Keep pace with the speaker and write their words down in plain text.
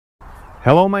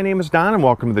Hello, my name is Don and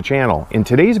welcome to the channel. In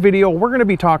today's video, we're going to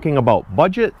be talking about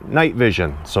budget night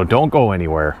vision, so don't go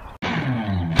anywhere.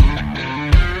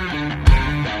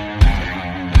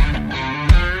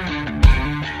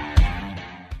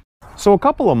 So a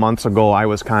couple of months ago, I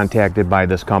was contacted by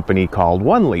this company called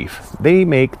One Leaf. They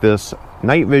make this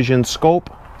night vision scope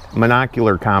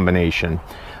monocular combination.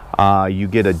 You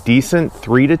get a decent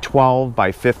 3-12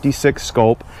 by 56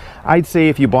 scope. I'd say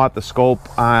if you bought the scope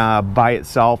by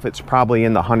itself, it's probably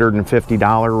in the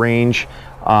 $150 range.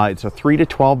 It's a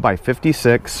 3-12 by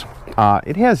 56.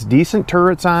 It has decent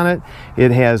turrets on it. It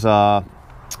has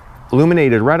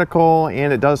illuminated reticle,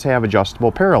 and it does have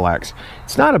adjustable parallax.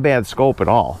 It's not a bad scope at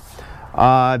all.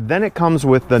 Then it comes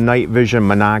with the night vision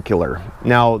monocular.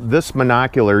 Now this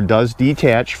monocular does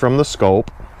detach from the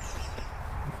scope.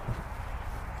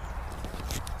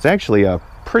 It's actually a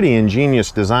pretty ingenious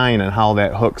design on how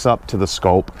that hooks up to the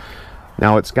scope.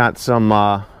 Now it's got some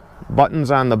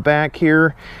buttons on the back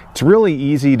here. It's really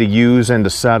easy to use and to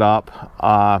set up.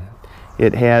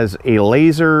 It has a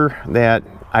laser that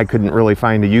I couldn't really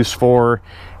find a use for,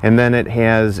 and then it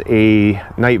has a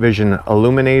night vision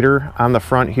illuminator on the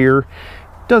front here.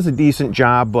 Does a decent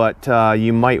job, but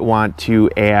you might want to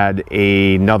add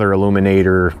another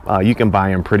illuminator. You can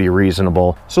buy them pretty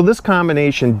reasonable. So this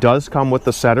combination does come with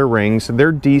the set of rings.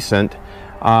 They're decent,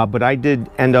 but I did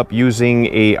end up using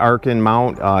a Arkin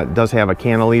mount. It does have a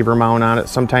cantilever mount on it.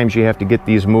 Sometimes you have to get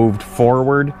these moved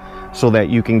forward so that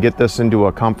you can get this into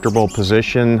a comfortable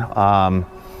position. And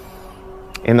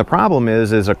the problem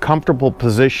is a comfortable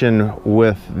position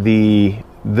with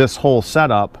this whole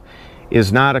setup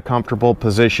is not a comfortable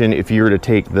position if you were to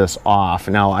take this off.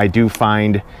 Now I do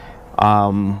find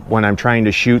when I'm trying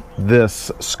to shoot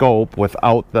this scope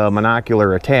without the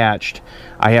monocular attached,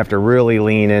 I have to really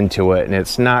lean into it, and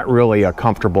it's not really a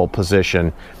comfortable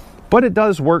position. But it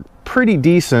does work pretty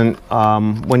decent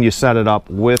when you set it up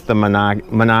with the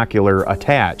monocular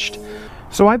attached.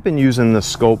 So I've been using this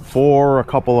scope for a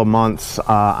couple of months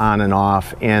on and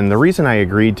off, and the reason I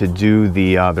agreed to do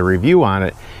the review on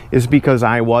it is because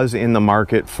I was in the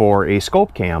market for a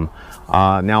scope cam.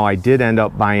 Now I did end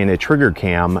up buying a trigger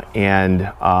cam,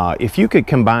 and if you could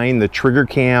combine the trigger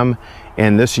cam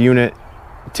and this unit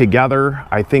together,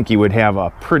 I think you would have a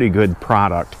pretty good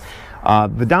product.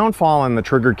 The downfall on the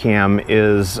trigger cam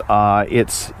is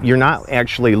you're not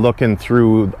actually looking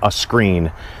through a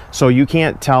screen, so you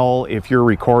can't tell if your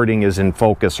recording is in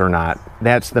focus or not.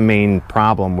 That's the main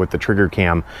problem with the trigger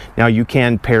cam. Now you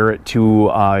can pair it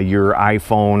to your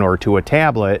iPhone or to a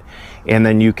tablet, and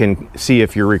then you can see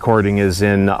if your recording is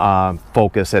in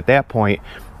focus at that point.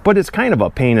 But it's kind of a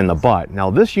pain in the butt. Now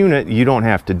this unit, you don't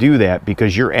have to do that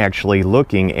because you're actually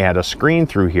looking at a screen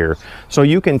through here. So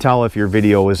you can tell if your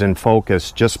video is in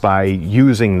focus just by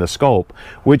using the scope,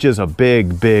 which is a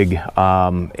big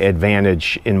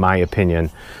advantage in my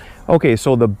opinion. Okay,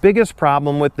 so the biggest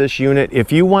problem with this unit,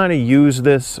 if you want to use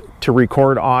this to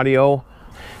record audio,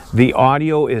 the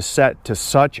audio is set to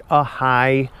such a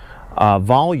high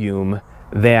volume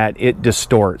that it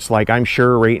distorts. Like I'm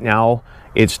sure right now,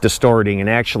 it's distorting, and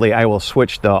actually I will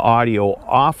switch the audio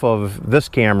off of this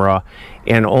camera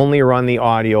and only run the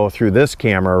audio through this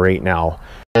camera right now.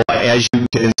 As you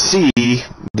can see,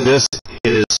 this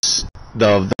is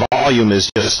the volume is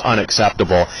just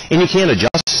unacceptable, and you can't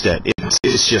adjust it.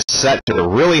 It's just set to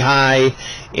really high,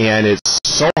 and it's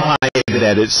so high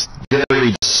that it's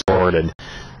very distorted.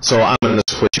 So I'm going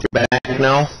to switch it back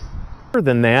now. Other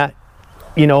than that,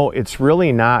 you know, it's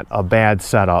really not a bad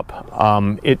setup.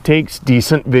 It takes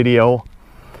decent video.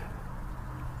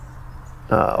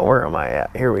 Where am I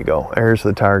at? Here we go. There's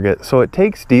the target. So it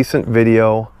takes decent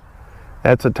video.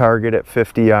 That's a target at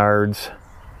 50 yards.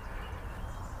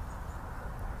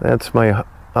 That's my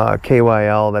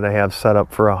KYL that I have set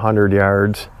up for 100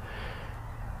 yards.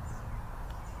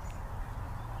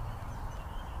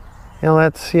 You know,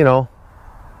 that's, you know,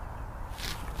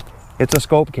 it's a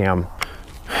scope cam.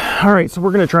 All right, so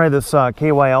we're going to try this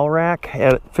KYL rack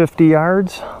at 50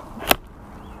 yards.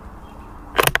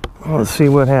 Let's see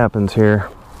what happens here.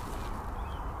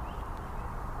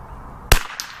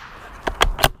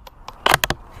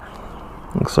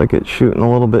 Looks like it's shooting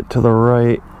a little bit to the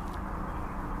right.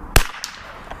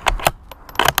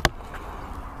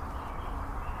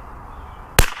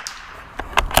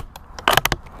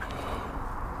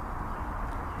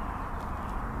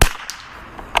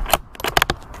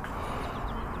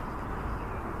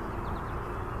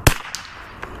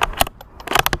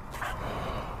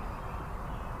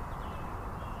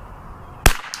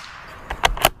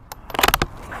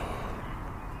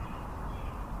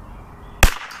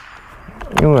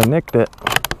 You would have nicked it.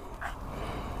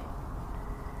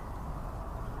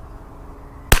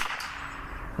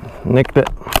 Nicked it.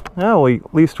 Well,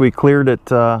 at least we cleared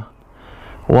it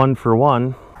 1 for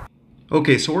 1.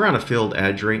 Okay, so we're on a filled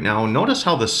edge right now. Notice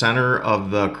how the center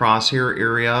of the crosshair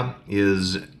area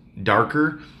is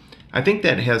darker. I think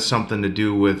that has something to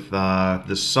do with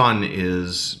the sun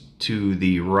is to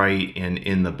the right and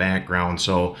in the background.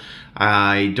 So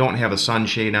I don't have a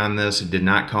sunshade on this. It did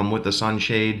not come with a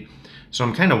sunshade. So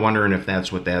I'm kind of wondering if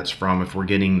that's what that's from, if we're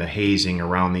getting the hazing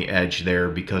around the edge there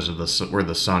because of where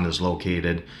the sun is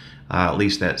located. At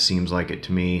least that seems like it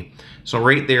to me. So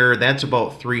right there, that's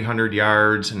about 300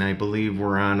 yards, and I believe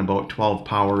we're on about 12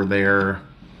 power there.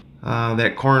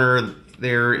 That corner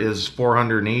there is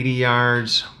 480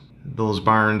 yards. Those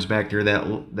barns back there,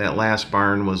 that last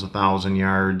barn was 1,000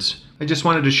 yards. I just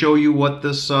wanted to show you what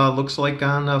this looks like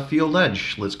on a field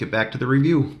edge. Let's get back to the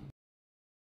review.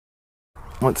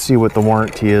 Let's see what the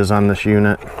warranty is on this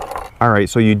unit. All right,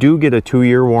 so you do get a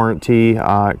 2-year warranty.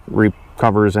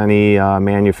 Covers any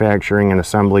manufacturing and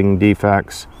assembling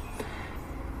defects.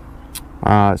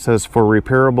 It says for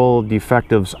repairable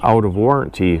defectives out of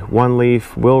warranty, One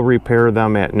Leaf will repair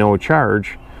them at no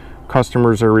charge.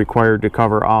 Customers are required to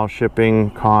cover all shipping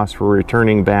costs for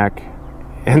returning back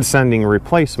and sending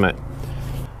replacement.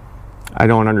 I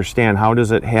don't understand. How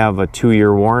does it have a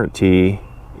 2-year warranty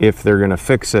if they're going to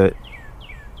fix it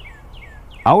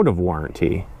out of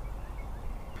warranty?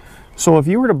 So if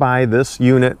you were to buy this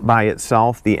unit by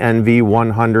itself, the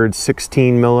NV100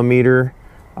 16 millimeter,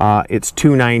 it's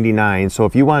 $299. So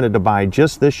if you wanted to buy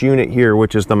just this unit here,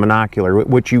 which is the monocular,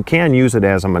 which you can use it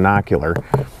as a monocular,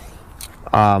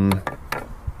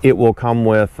 it will come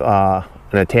with an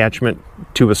attachment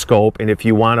to a scope. And if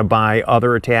you want to buy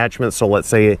other attachments, so let's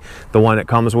say the one it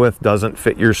comes with doesn't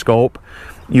fit your scope,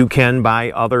 you can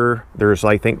buy there's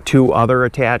I think 2 other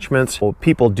attachments. Well,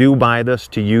 people do buy this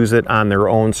to use it on their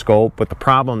own scope, but the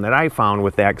problem that I found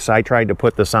with that, because I tried to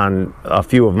put this on a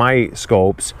few of my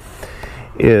scopes,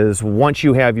 is once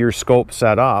you have your scope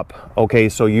set up, okay,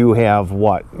 so you have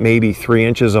what, maybe 3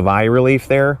 inches of eye relief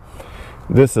there.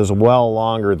 This is well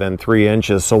longer than 3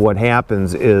 inches, so what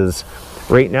happens is,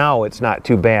 right now it's not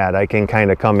too bad. I can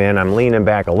kind of come in, I'm leaning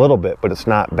back a little bit, but it's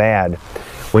not bad.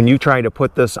 When you try to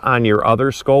put this on your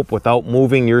other scope without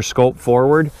moving your scope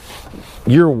forward,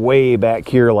 you're way back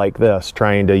here like this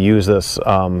trying to use this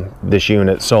this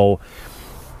unit. So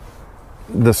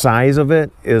the size of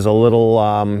it is a little,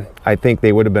 I think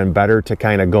they would have been better to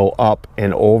kind of go up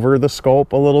and over the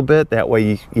scope a little bit. That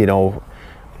way, you know,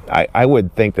 I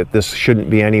would think that this shouldn't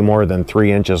be any more than 3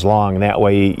 inches long. That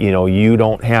way, you know, you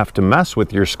don't have to mess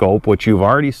with your scope, which you've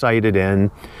already sighted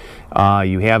in.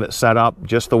 You have it set up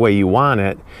just the way you want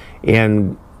it,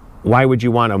 and why would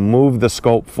you want to move the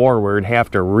scope forward,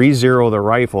 have to re-zero the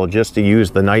rifle just to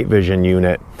use the night vision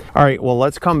unit? All right, well,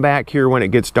 let's come back here when it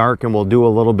gets dark and we'll do a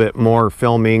little bit more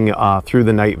filming through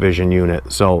the night vision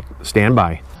unit, so stand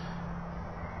by.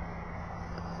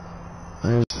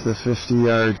 There's the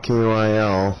 50-yard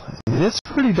KYL, and it's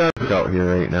pretty dark out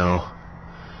here right now,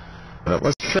 but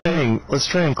let's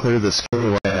try and clear this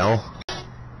KYL.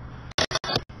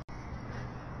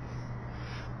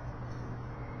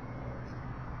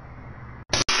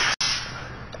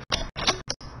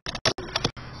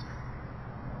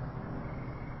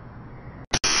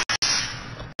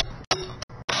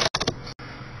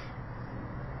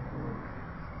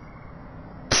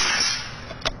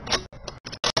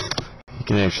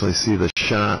 You can actually see the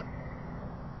shot.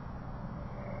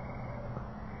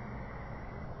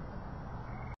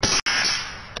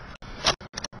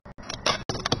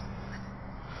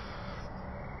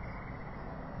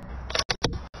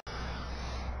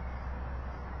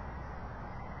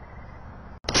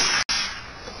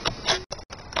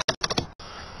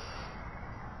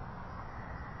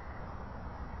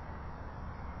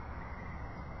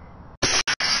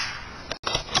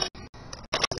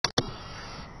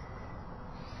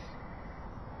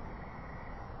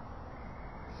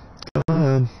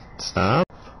 Stop.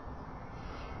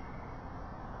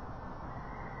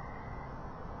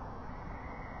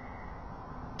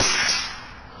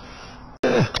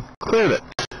 Cleared it.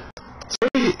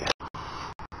 Sweet.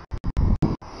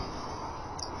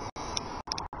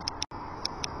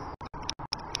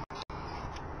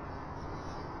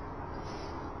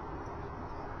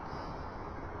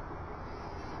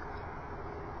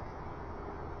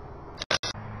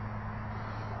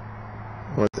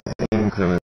 What's the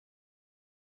increment?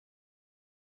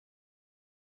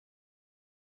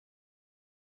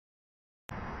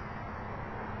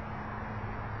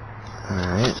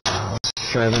 Alright,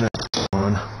 let's try the next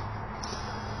one.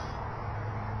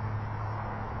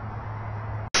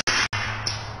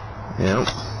 Yep.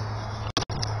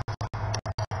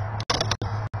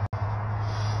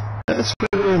 That's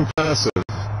pretty impressive.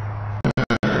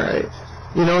 Alright.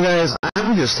 You know, guys,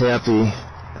 I'm just happy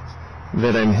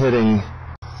that I'm hitting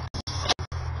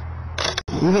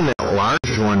even that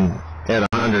large one at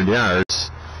 100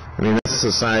 yards. I mean, that's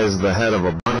the size of the head of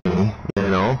a bunny, you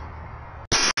know.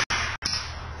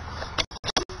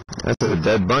 That's a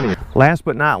dead bunny. Last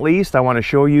but not least, I want to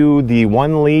show you the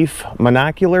one leaf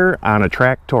monocular on a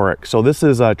Tract Toric. So this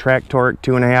is a Tract Toric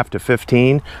 2.5 to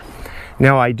 15.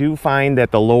 Now I do find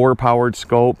that the lower powered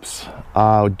scopes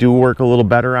do work a little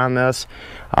better on this.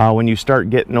 When you start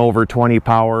getting over 20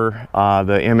 power,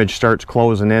 the image starts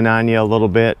closing in on you a little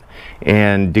bit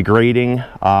and degrading.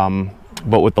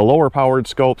 But with the lower powered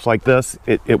scopes like this,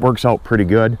 it works out pretty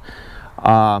good.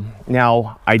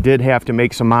 Now I did have to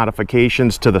make some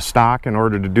modifications to the stock in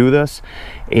order to do this,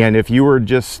 and if you were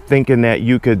just thinking that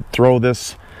you could throw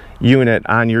this unit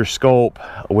on your scope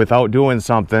without doing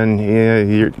something,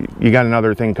 you got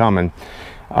another thing coming.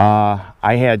 I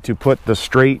had to put the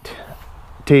straight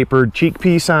tapered cheek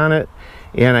piece on it,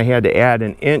 and I had to add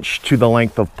 1 inch to the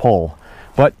length of pull.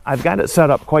 But I've got it set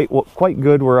up quite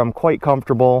good where I'm quite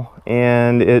comfortable,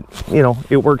 and it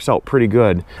works out pretty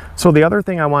good. So the other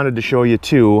thing I wanted to show you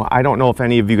too, I don't know if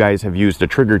any of you guys have used a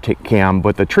trigger cam,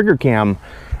 but the trigger cam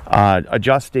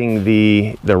adjusting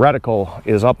the reticle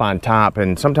is up on top,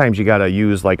 and sometimes you got to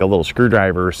use like a little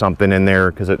screwdriver or something in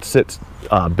there because it sits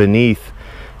beneath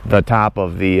the top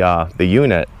of the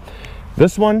unit.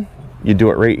 This one, you do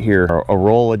it right here, a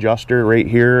roll adjuster right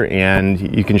here,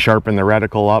 and you can sharpen the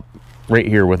reticle up right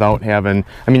here without having,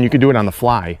 I mean, you could do it on the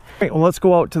fly. All right, well, let's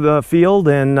go out to the field,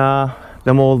 and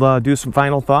then we'll do some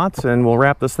final thoughts, and we'll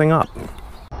wrap this thing up.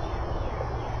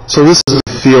 So this is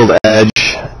a field edge.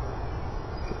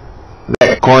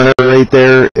 That corner right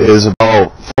there is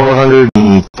about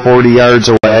 440 yards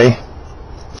away.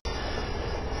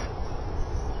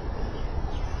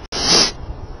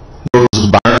 Those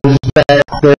barns back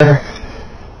there,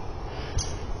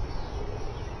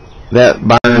 that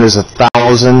barn is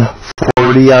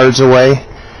 1,040 yards away.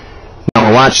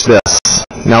 Now watch this.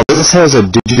 Now this has a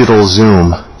digital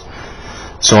zoom.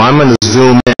 So I'm going to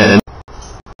zoom in.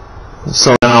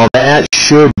 So now that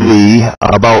should be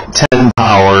about 10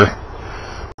 power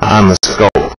on the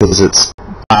scope, because it's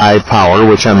 5 power,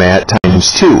 which I'm at,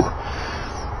 times 2.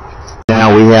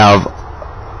 Now we have,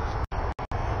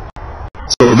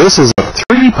 so this is a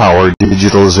 3 power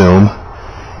digital zoom.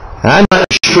 I'm not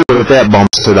sure what that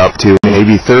bumps it up to,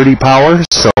 maybe 30 power,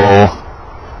 so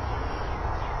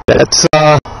that's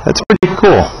pretty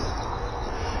cool.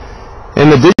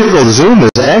 And the digital zoom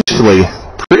is actually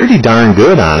pretty darn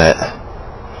good on it.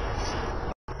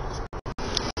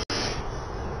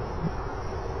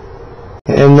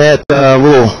 And that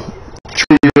little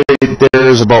tree right there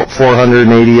is about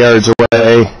 480 yards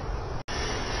away.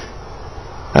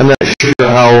 I'm not sure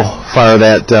how far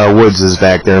that woods is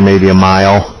back there, maybe a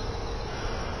mile.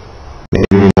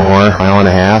 Maybe more, mile and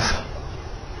a half.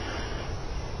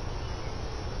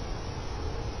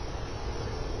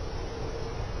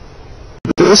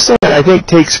 This thing, I think,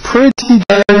 takes pretty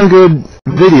darn good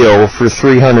video for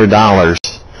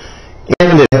 $300,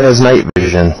 and it has night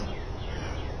vision.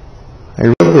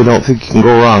 I really don't think you can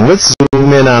go wrong. Let's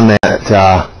zoom in on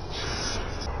that.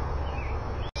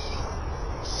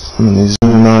 Let me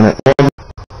zoom on it.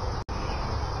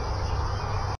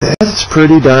 That's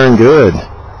pretty darn good.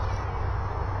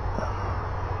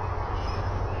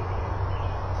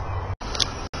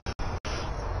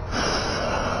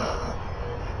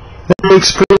 That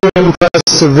makes pretty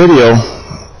impressive video.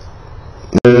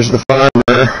 There's the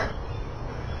farmer.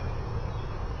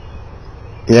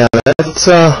 Yeah,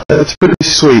 that's pretty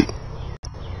sweet.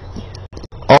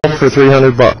 All for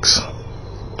 300 bucks.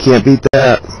 Can't beat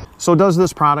that. So does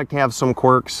this product have some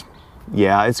quirks?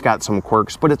 Yeah, it's got some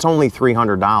quirks, but it's only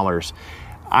 $300.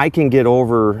 I can get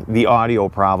over the audio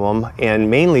problem, and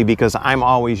mainly because I'm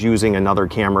always using another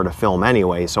camera to film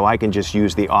anyway, so I can just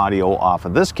use the audio off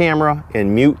of this camera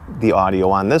and mute the audio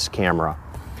on this camera.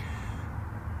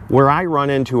 Where I run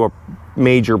into a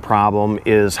major problem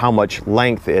is how much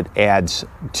length it adds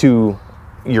to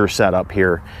your setup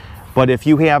here. But if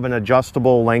you have an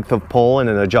adjustable length of pull and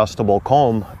an adjustable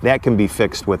comb, that can be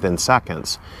fixed within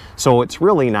seconds. So it's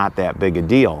really not that big a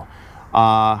deal.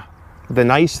 The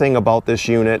nice thing about this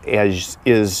unit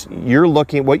is you're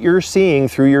looking, what you're seeing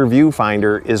through your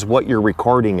viewfinder is what your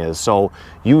recording is. So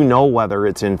you know whether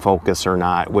it's in focus or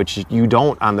not, which you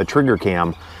don't on the trigger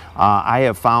cam. I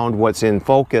have found what's in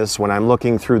focus when I'm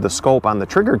looking through the scope on the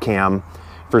trigger cam,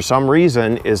 for some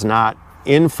reason, is not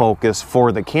in focus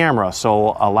for the camera.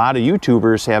 So a lot of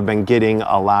YouTubers have been getting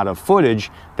a lot of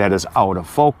footage that is out of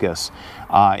focus.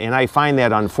 And I find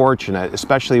that unfortunate,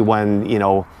 especially when, you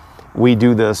know, we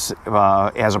do this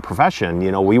as a profession.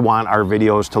 You know, we want our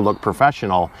videos to look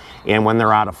professional, and when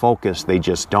they're out of focus, they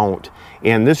just don't.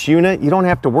 And this unit, you don't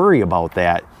have to worry about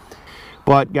that.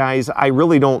 But guys, I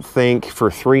really don't think for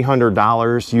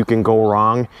 $300 you can go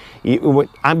wrong.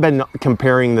 I've been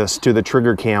comparing this to the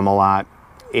trigger cam a lot,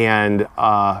 and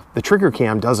the trigger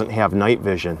cam doesn't have night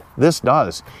vision. This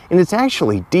does, and it's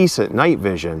actually decent night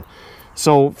vision.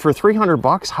 So for 300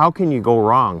 bucks, how can you go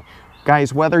wrong?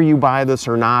 Guys, whether you buy this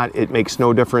or not, it makes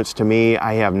no difference to me.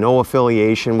 I have no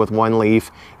affiliation with One Leaf.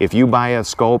 If you buy a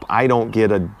scope, I don't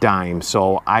get a dime,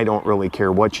 so I don't really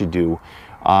care what you do.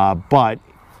 But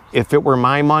if it were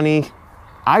my money,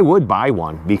 I would buy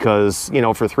one, because, you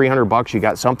know, for 300 bucks, you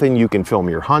got something you can film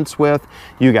your hunts with.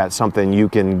 You got something you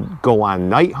can go on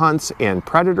night hunts and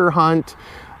predator hunt.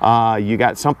 You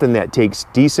got something that takes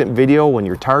decent video when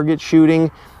you're target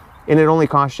shooting. And it only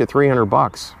costs you 300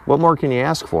 bucks. What more can you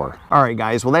ask for? All right,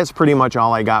 guys, well, that's pretty much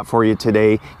all I got for you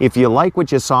today. If you like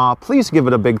what you saw, please give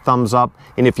it a big thumbs up.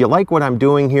 And if you like what I'm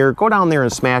doing here, go down there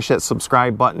and smash that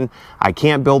subscribe button. I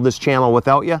can't build this channel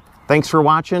without you. Thanks for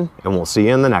watching, and we'll see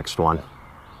you in the next one.